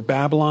Egypt or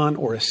Babylon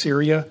or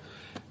Assyria,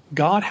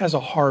 God has a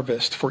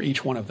harvest for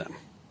each one of them.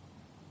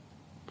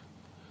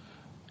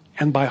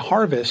 And by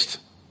harvest,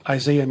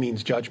 Isaiah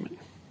means judgment.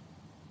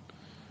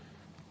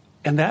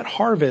 And that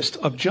harvest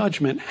of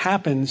judgment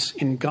happens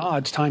in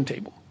God's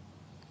timetable.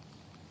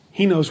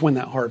 He knows when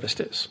that harvest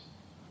is.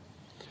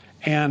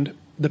 And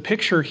the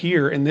picture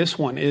here in this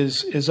one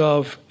is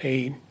of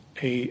a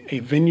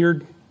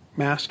vineyard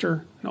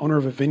master, an owner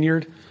of a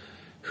vineyard,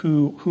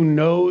 who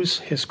knows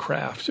his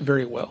craft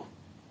very well.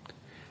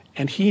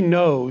 And he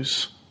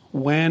knows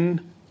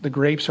when the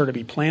grapes are to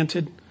be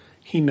planted.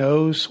 He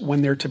knows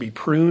when they're to be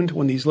pruned,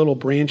 when these little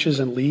branches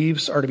and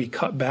leaves are to be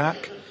cut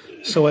back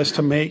so as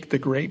to make the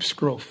grapes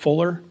grow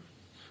fuller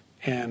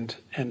and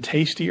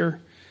tastier.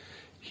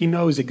 He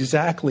knows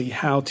exactly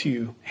how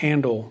to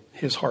handle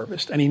his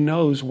harvest, and he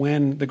knows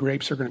when the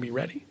grapes are going to be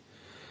ready.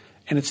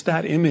 And it's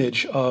that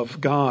image of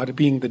God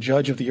being the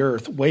judge of the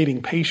earth,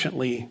 waiting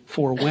patiently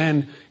for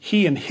when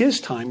he in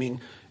his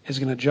timing is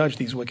going to judge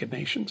these wicked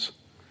nations.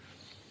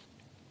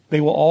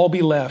 They will all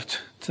be left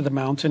to the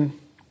mountain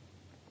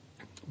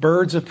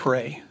birds of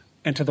prey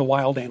and to the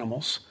wild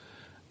animals.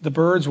 The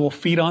birds will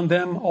feed on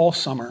them all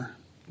summer,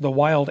 the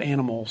wild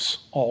animals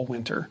all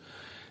winter.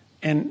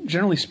 And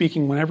generally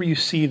speaking, whenever you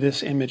see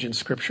this image in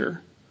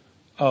Scripture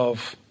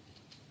of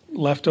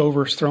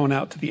leftovers thrown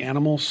out to the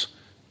animals,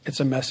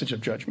 it's a message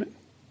of judgment.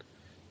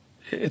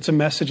 It's a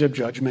message of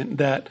judgment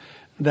that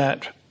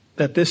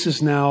this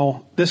is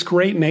now, this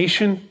great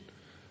nation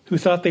who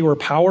thought they were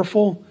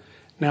powerful,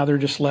 now they're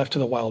just left to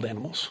the wild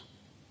animals.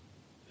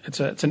 It's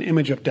an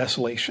image of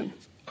desolation,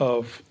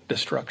 of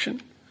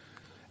destruction.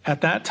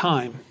 At that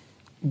time,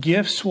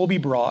 gifts will be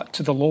brought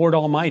to the Lord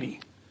Almighty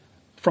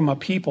from a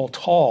people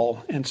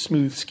tall and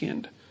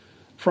smooth-skinned,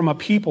 from a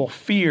people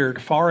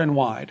feared far and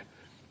wide,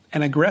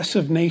 an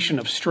aggressive nation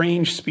of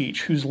strange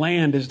speech whose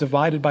land is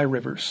divided by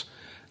rivers.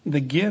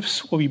 The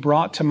gifts will be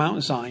brought to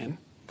Mount Zion,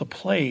 the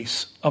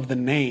place of the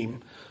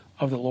name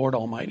of the Lord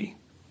Almighty.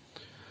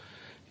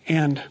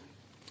 And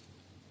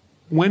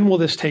when will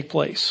this take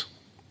place?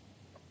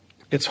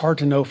 It's hard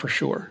to know for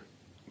sure.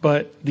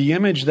 But the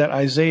image that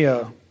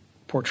Isaiah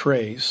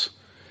portrays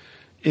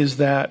is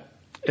that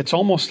it's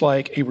almost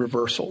like a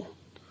reversal,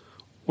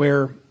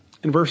 where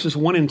in verses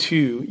 1 and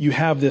 2, you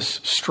have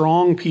this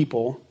strong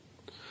people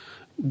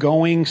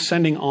going,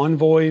 sending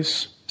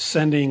envoys,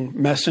 sending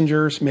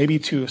messengers, maybe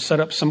to set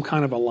up some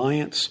kind of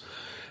alliance,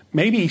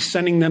 maybe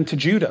sending them to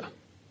Judah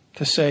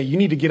to say, you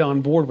need to get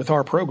on board with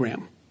our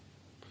program.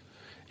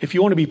 If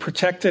you want to be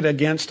protected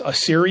against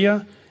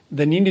Assyria,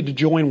 then you need to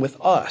join with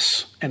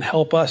us and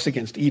help us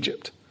against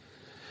Egypt.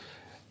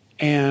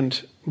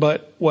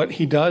 But what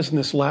he does in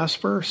this last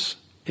verse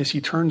is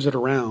he turns it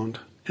around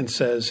and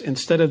says,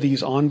 instead of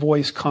these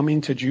envoys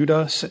coming to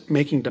Judah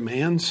making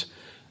demands,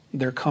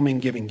 they're coming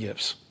giving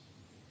gifts.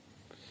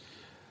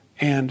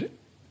 And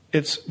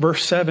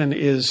verse 7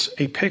 is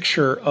a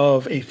picture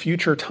of a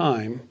future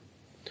time.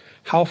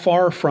 How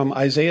far from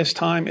Isaiah's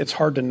time, it's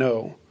hard to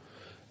know.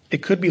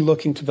 It could be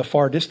looking to the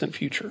far distant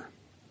future,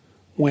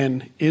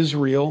 when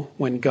Israel,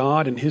 when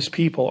God and his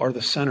people are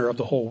the center of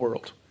the whole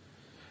world.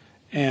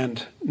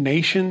 And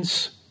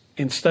nations,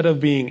 instead of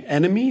being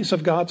enemies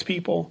of God's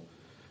people,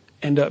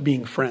 end up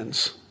being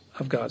friends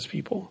of God's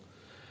people.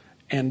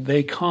 And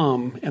they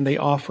come and they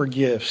offer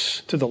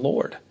gifts to the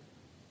Lord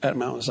at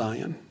Mount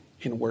Zion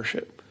in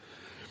worship.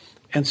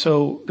 And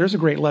so there's a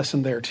great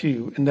lesson there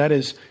too. And that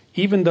is,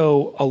 even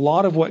though a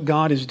lot of what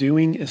God is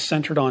doing is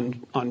centered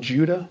on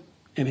Judah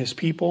and his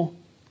people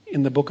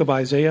in the book of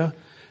Isaiah,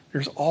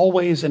 there's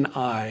always an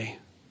eye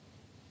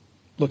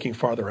looking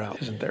farther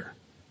out, isn't there,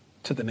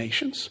 to the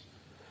nations.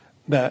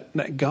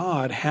 That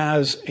God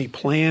has a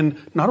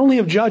plan not only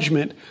of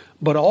judgment,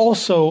 but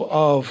also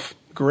of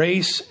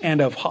grace and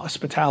of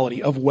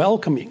hospitality, of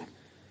welcoming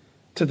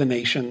to the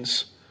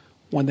nations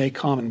when they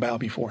come and bow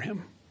before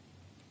him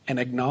and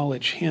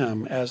acknowledge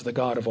him as the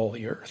God of all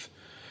the earth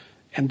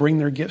and bring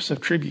their gifts of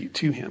tribute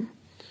to him.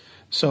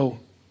 So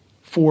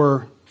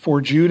for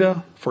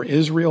Judah, for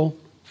Israel,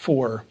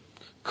 for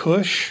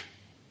Cush,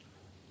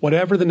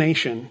 whatever the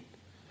nation,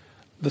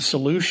 the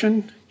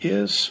solution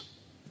is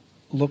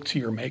look to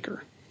your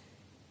Maker.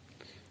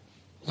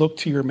 Look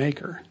to your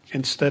Maker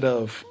instead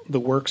of the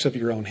works of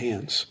your own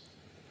hands.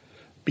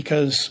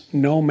 Because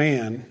no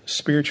man,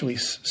 spiritually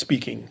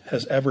speaking,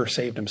 has ever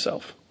saved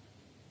himself.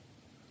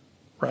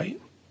 Right?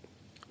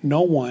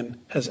 No one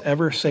has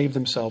ever saved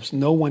themselves.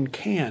 No one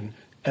can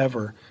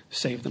ever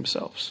save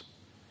themselves.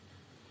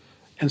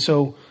 And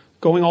so,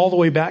 going all the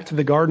way back to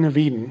the Garden of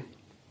Eden,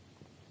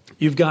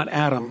 you've got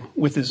Adam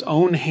with his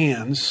own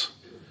hands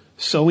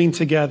sewing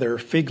together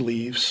fig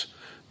leaves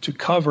to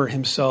cover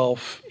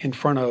himself in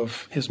front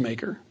of his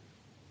Maker.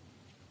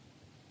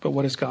 But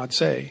what does God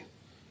say?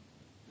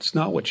 It's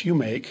not what you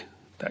make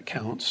that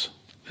counts.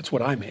 It's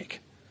what I make.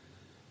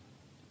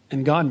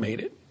 And God made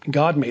it.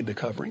 God made the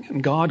covering,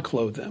 and God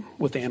clothed them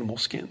with animal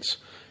skins.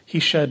 He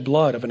shed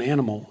blood of an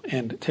animal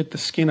and took the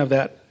skin of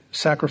that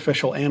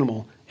sacrificial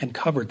animal and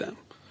covered them.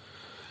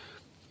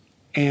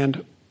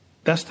 And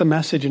that's the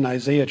message in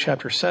Isaiah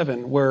chapter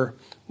 7, where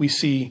we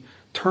see,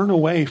 turn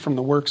away from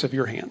the works of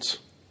your hands.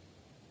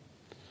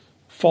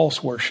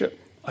 False worship,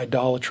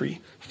 idolatry,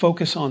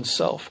 focus on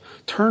self.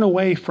 Turn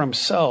away from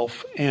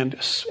self and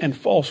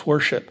false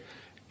worship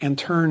and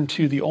turn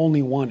to the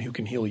only one who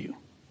can heal you,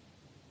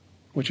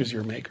 which is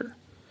your maker.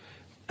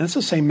 And it's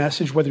the same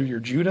message whether you're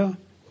Judah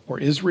or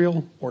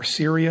Israel or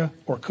Syria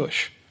or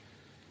Cush.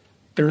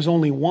 There's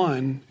only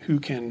one who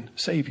can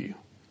save you,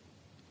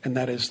 and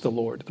that is the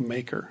Lord, the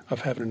maker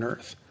of heaven and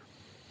earth.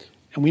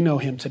 And we know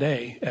him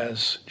today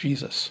as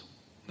Jesus,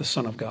 the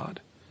Son of God.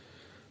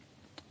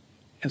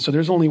 And so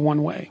there's only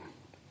one way.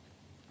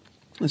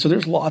 And so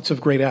there's lots of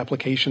great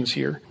applications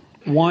here.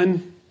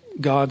 One,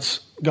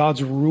 God's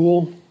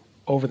rule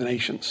over the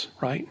nations,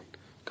 right?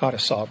 God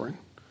is sovereign.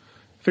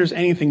 If there's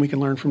anything we can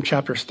learn from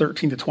chapters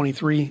 13 to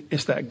 23,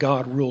 it's that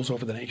God rules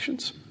over the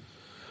nations.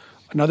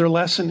 Another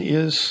lesson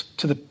is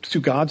to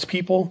God's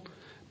people,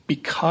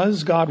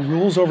 because God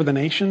rules over the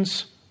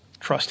nations,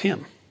 trust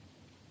him,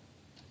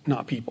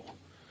 not people.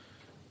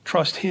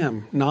 Trust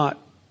him, not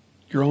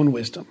your own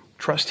wisdom.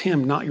 Trust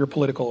him, not your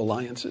political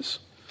alliances.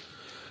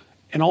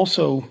 And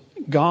also,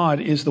 God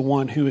is the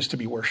one who is to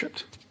be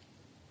worshiped.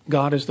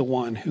 God is the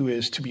one who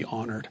is to be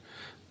honored.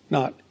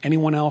 Not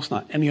anyone else,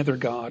 not any other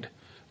God,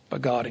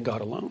 but God and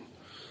God alone.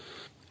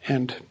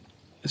 And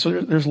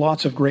so there's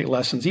lots of great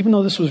lessons. Even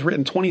though this was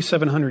written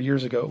 2,700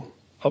 years ago,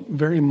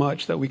 very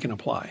much that we can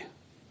apply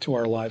to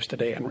our lives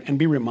today and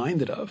be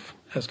reminded of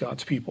as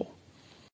God's people.